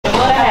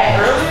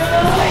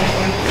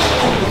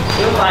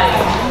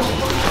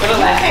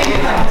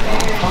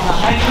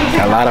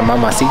A lot of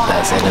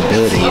mamacitas in the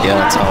building, you know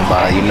what I'm talking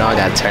about. You know I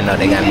gotta turn up,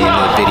 they got me a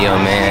new video,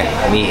 man.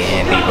 Me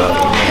and Andy, bro.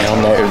 Man, I'm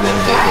nervous in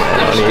the video.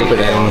 Don't even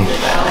put that on.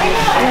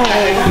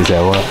 You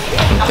said what?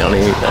 Don't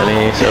even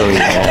show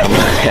you, man.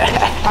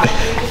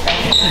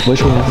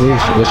 Which one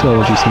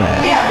would you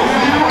smash?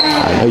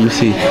 I know you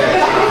see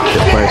the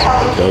first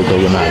one. Go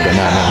with mine. Go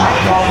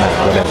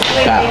that.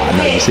 I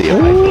know you see it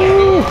right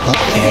there.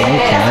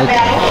 Okay.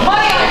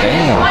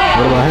 Damn.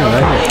 What about her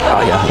right here?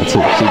 Oh yeah, she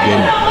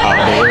getting all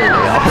day.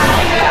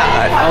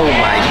 Oh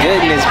my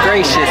goodness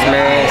gracious,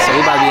 man. So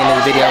we about to be in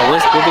this video. What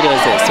video is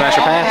this? Smash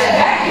or pass?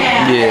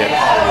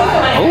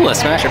 Yeah. Oh, a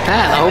smash or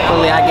pass.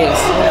 Hopefully I get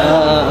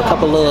a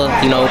couple of,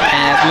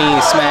 pass me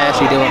and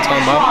smash. You know what I'm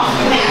talking about?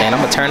 Man,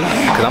 I'm gonna turn up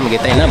because I'm gonna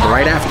get their number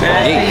right after.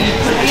 Hey.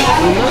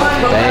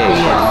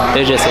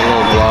 There's just a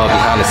little vlog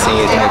behind the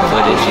scenes type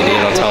footage. You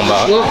know what I'm talking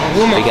about?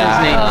 We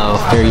got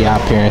 30-year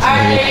appearance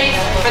in here.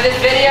 For this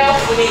video,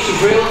 we need you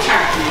real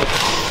turn.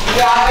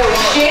 Y'all do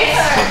shit.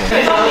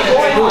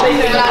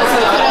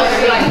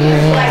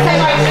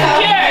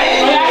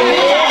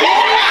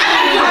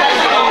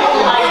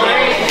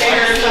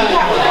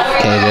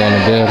 Okay, they're in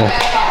the building.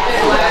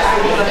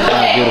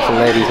 Beautiful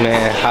ladies,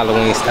 man.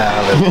 Halloween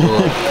style.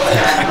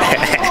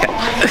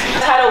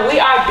 Title, we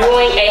are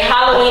doing a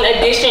Halloween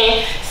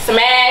edition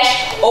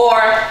smash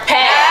or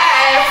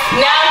pass.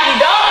 Now, if you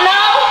don't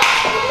know,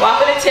 well,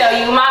 I'm gonna tell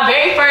you, my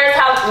very first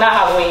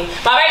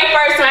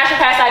smash or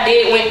pass I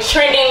did went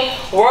trending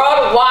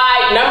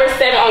worldwide,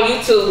 #7 on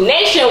YouTube,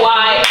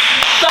 nationwide.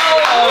 So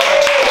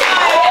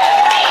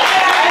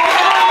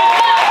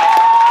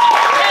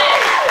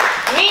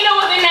Nina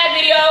was in that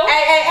video.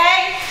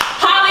 Hey.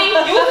 Holly,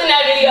 you was in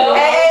that video.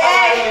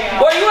 Hey.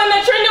 Were you in the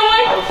trending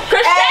one?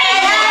 Christine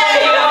was in that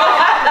video.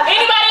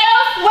 Anybody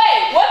else?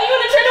 Wait, wasn't you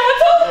in the trending one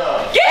too?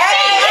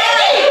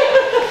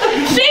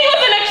 She was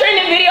in the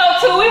trending video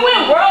too. We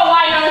went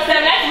worldwide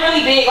 #7. That's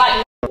really big.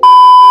 Like.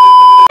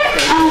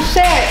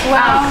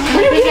 Wow.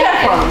 Where did you get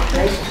that from?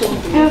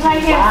 It was right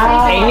here.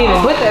 Wow. Ain't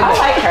even put that. I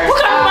like her. What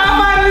kind of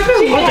mama is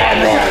this? Put that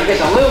back. Get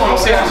the little one. Let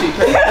me see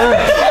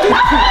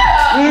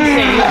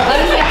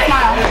a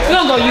smile. You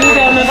don't go use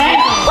that on the back.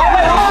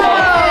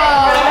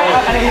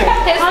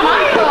 His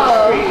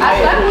smile. I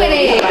fuck with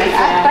it.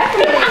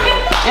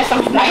 That's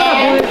some smash.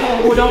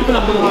 Don't put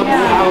up the one.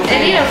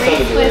 They need a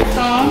retwist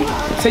song.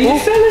 So you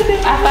selling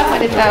it? I fuck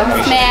with it though.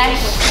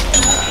 Smash.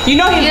 You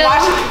know he's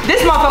washing.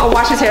 This motherfucker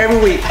washes hair every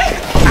week.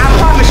 I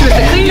promise you, it's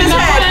the cleanest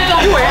head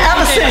you will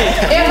ever see.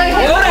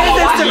 Go to his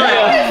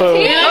Instagram.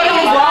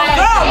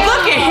 Girl,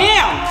 look at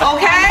him,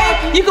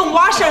 okay? You can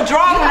wash your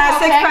drawers on that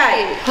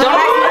 6-pack. Don't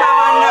ask me how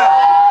I know.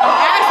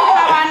 Don't ask me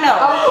how I know.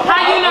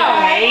 How you know?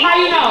 How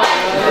you know?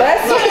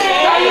 Let's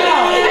see. How you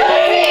know?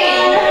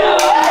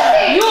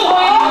 You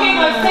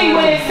can see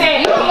what it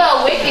said. You a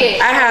little wicked.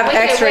 I have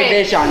X-ray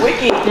vision.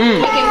 Wicked.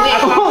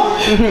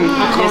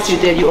 Yes, you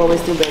did. You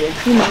always do better.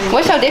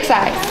 What's your dick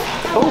size?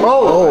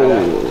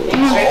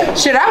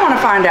 Shit, I want to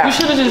find out. You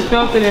should have just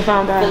built it and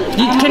found out.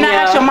 Can I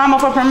ask your mama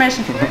for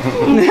permission? But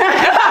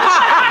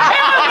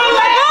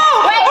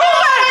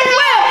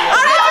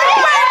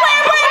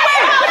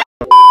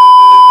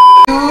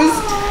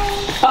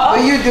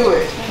you do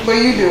it.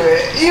 You do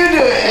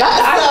it. Not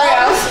the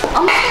eyebrows.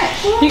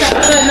 You got to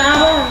put it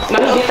now? No,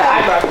 you get the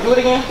eyebrows. Do it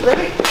again.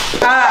 Ready? You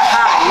got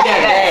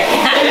that.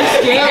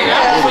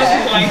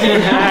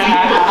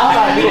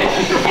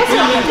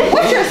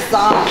 What's your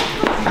sign?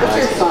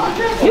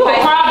 You a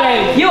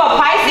crybaby. You a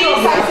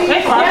Pisces?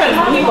 They cry.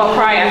 He gonna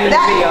cry after this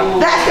video.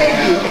 That's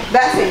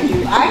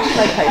you. I actually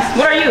like Pisces.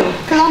 What are you?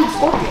 Because I'm a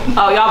Scorpio.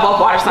 Oh, y'all both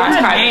water signs.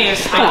 Cry.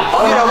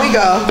 Oh, there we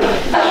go.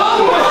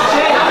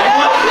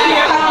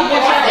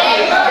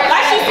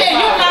 Like she said,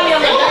 you got me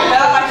on the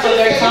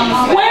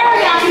dirt. Where are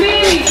y'all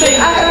seeing these things?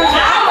 I'm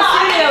a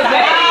serial,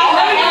 baby.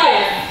 Let me do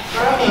this.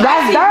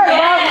 That's dirt,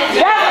 bro.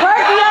 That's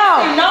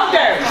Scorpio. No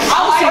dirt. I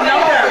don't see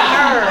no dirt.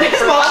 This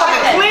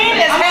motherfucker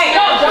clean as heck.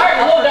 No dirt,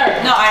 a little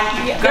dirt. No,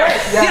 dirt.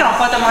 You don't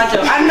put them on too.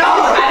 I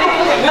know.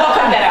 We don't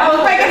cut that I out.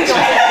 was making it.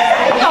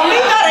 No,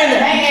 leave that in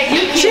there.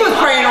 She was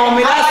praying on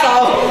me, that's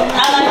all.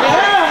 I like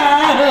that.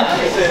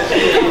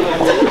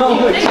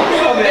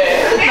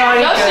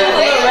 Your shit is a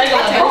little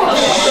regular.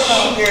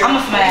 I'm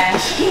a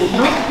smash.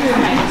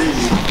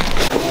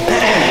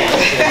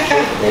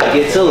 Let's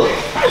get to it.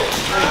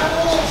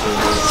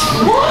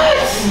 What?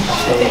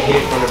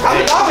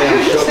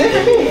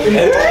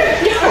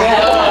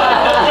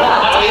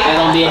 They're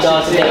gonna be a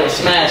dog today with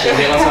smash. You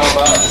know what I'm talking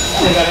about?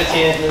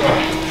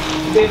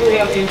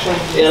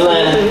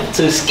 It's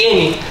too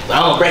skinny, but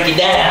I'm gonna break it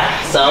down.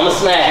 So I'm gonna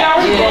smash. I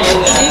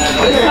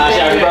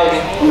already broke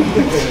it.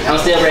 I'm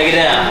still break it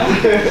down.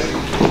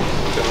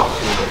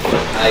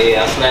 Oh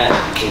yeah, I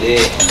smashed. You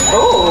did.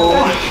 Oh.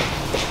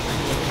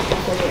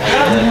 I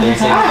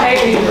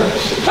hate you.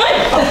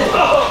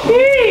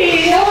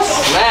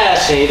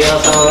 Smashing, you know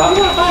what I'm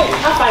talking about? I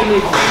fight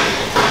you.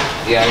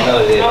 Yeah, I know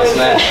it is.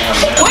 Smash.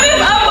 What is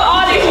up with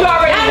all these you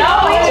already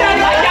know each other?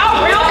 Like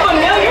y'all real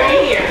familiar in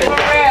here. For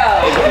real.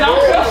 I'm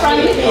real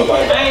friendly.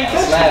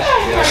 Smash.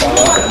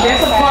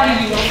 That's a party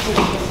you go to.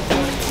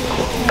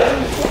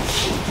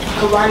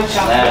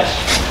 Smash.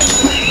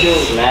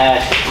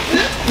 Smash.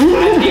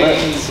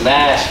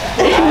 Smash.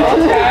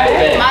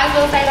 Might as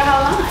well say the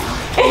whole line.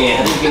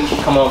 Yeah,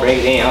 come on, break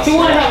it in. You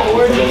want to have a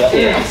word?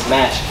 Yeah,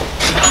 smash.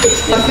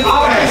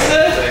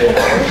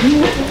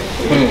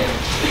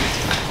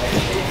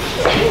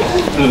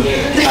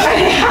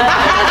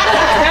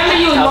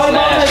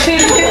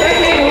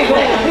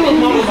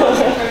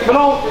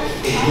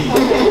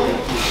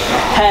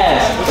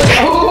 Pass.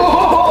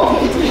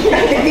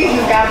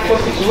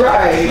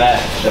 Right.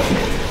 Smash.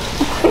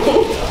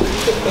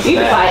 You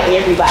can fight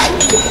everybody.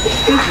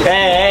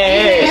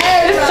 Hey.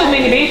 This is too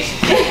many, bitch.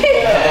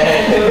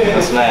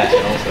 Smash.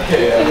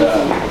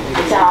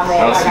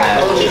 Don't smash.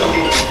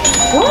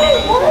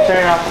 What? Turn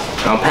it off.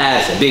 I'm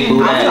passing. Big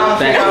boot ass.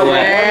 Back to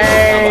that.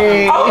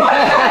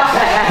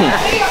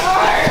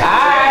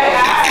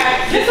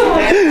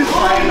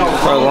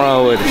 What's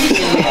wrong with it?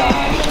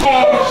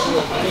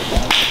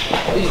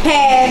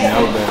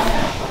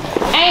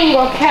 I ain't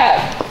gonna cap.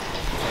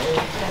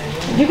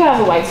 You guys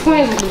are like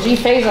twins with the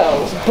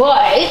G-Fazos,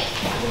 but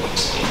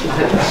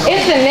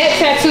it's the neck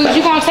tattoos.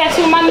 You gonna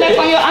tattoo my neck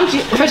on your? I'm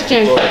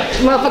Christian,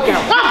 motherfucking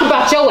rock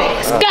about your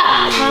ass.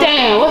 God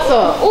damn, what's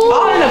up? Ooh.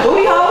 All in the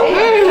booty hole?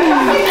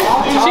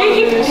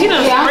 She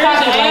done spread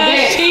your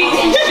ass cheeks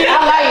and shit.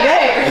 I like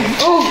that.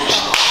 Ooh.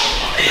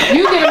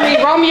 You giving me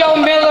Romeo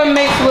Miller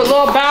mixed with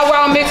Lil Bow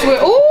Wow mixed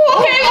with, ooh,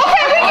 okay,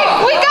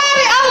 we got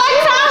it. I like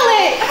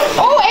solid.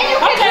 Oh, and you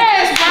can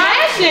dress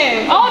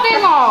smashing all day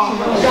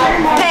long.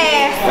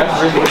 Pass.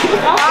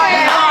 All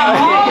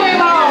day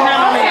long.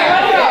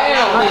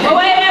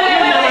 Wait.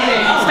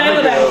 Stay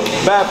with that.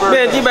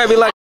 Man, you better be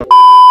like.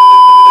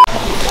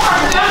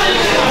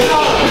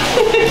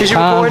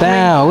 Calm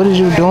down. What is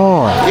you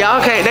doing? Y'all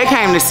okay? They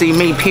came to see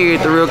me,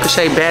 period, the real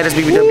cliche baddest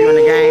BBW in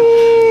the game.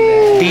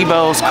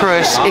 Debo's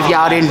crush. If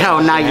y'all didn't know,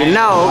 now you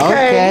know.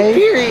 Okay.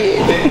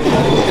 Period.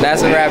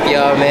 That's a wrap,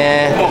 y'all,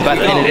 man. About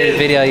the end of this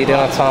video, you know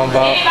what I'm talking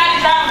about?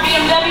 Anybody drive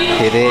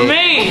BMW? It is.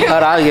 Me.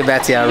 Hold on, I'll get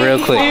back to y'all real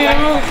quick.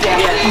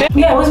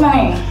 Yeah, what's my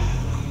name?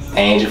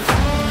 Angel.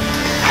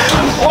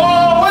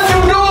 Whoa, what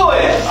you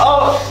doing?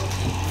 Oh.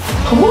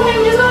 Who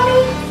name just called me?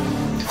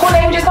 Who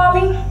name just called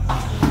me?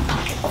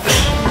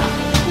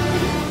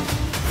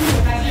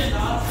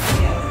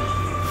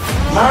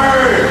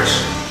 Merge.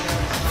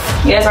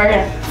 Yes, right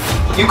here.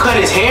 You cut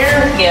his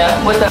hair?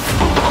 Yeah, with the.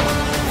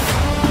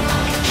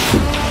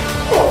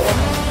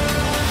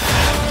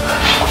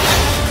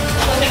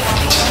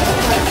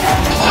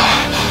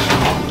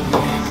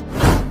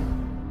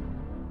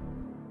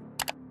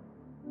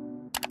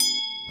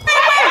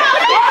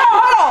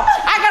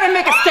 I gotta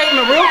make a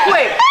statement real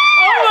quick.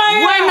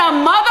 When a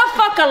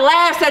motherfucker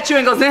laughs at you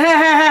and goes,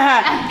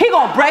 he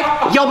gonna break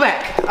your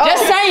back.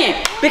 Just saying.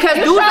 Because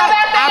dudes like,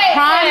 I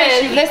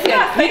promise you, listen,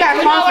 he got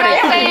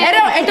confidence.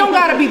 It don't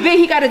gotta be big,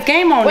 he got his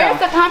game on Where's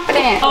now. the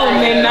confidence? Oh,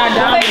 man, not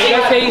down. Let me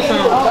tell you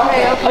something.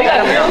 Okay. Oh, you got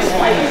a mouse?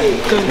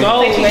 Because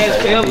gold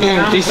lasts forever.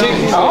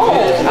 Oh,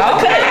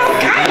 okay.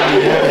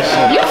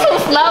 You too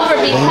slow for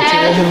me,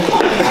 Pat.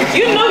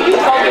 You know